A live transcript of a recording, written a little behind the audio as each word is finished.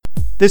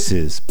This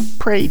is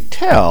Pray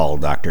Tell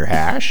Dr.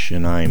 Hash,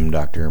 and I'm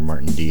Dr.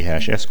 Martin D.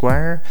 Hash,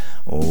 Esquire,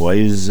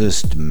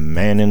 wisest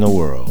man in the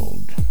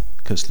world.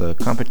 'Cause the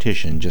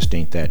competition just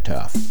ain't that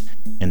tough.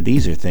 And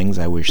these are things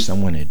I wish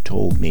someone had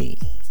told me.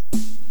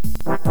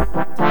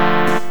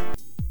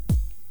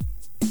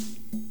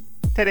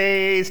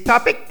 Today's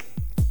topic,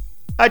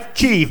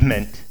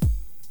 achievement.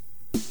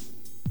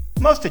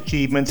 Most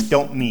achievements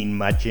don't mean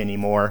much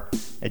anymore.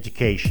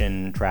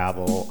 Education,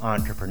 travel,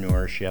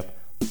 entrepreneurship,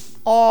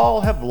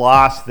 all have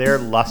lost their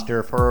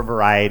luster for a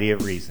variety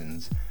of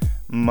reasons,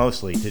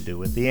 mostly to do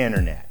with the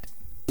internet.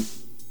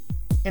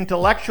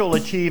 Intellectual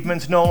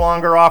achievements no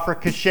longer offer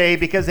cachet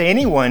because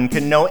anyone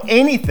can know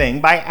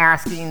anything by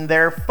asking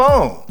their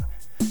phone.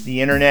 The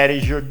internet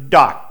is your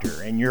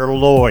doctor and your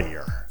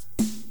lawyer.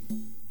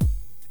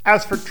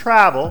 As for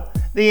travel,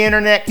 the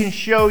internet can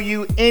show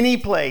you any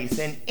place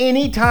and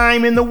any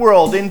time in the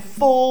world in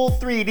full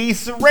 3D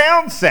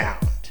surround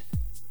sound.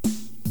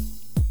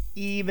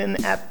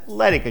 Even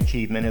athletic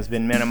achievement has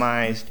been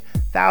minimized.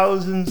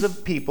 Thousands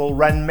of people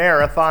run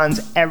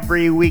marathons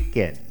every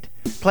weekend,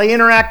 play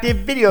interactive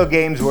video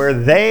games where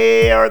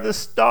they are the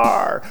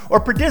star,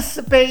 or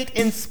participate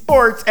in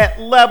sports at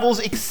levels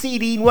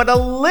exceeding what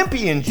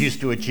Olympians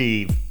used to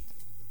achieve.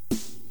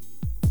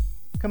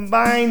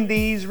 Combine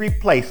these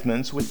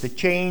replacements with the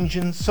change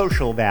in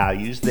social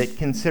values that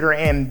consider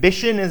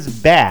ambition as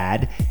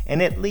bad,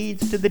 and it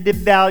leads to the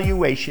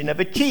devaluation of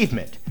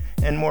achievement,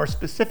 and more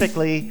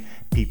specifically,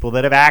 people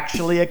that have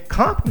actually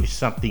accomplished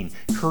something,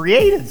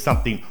 created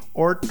something,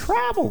 or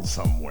traveled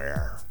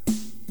somewhere.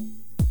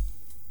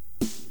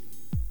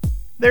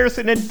 There's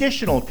an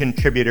additional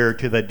contributor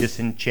to the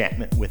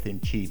disenchantment with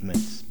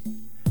achievements.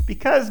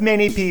 Because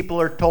many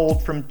people are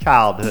told from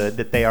childhood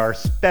that they are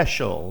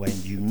special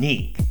and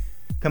unique,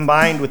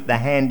 combined with the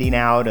handing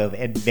out of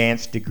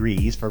advanced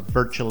degrees for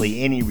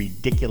virtually any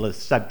ridiculous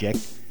subject,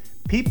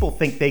 people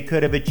think they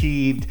could have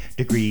achieved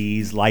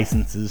degrees,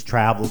 licenses,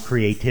 travel,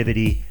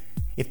 creativity,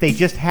 if they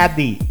just had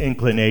the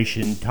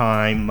inclination,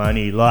 time,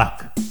 money,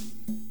 luck.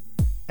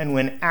 And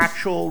when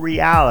actual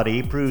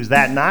reality proves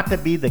that not to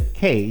be the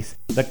case,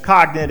 the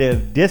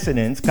cognitive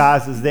dissonance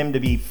causes them to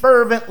be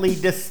fervently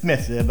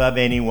dismissive of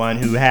anyone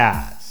who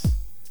has.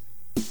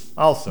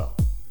 Also,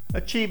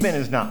 achievement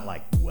is not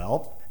like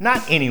wealth.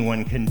 Not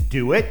anyone can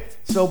do it.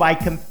 So by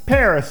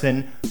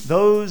comparison,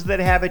 those that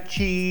have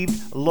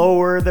achieved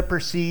lower the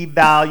perceived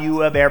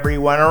value of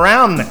everyone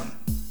around them.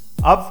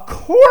 Of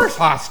course,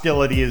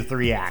 hostility is the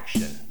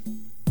reaction.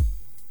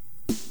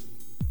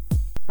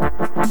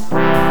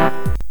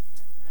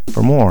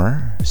 For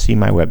more, see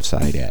my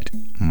website at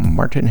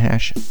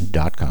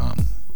martinhash.com.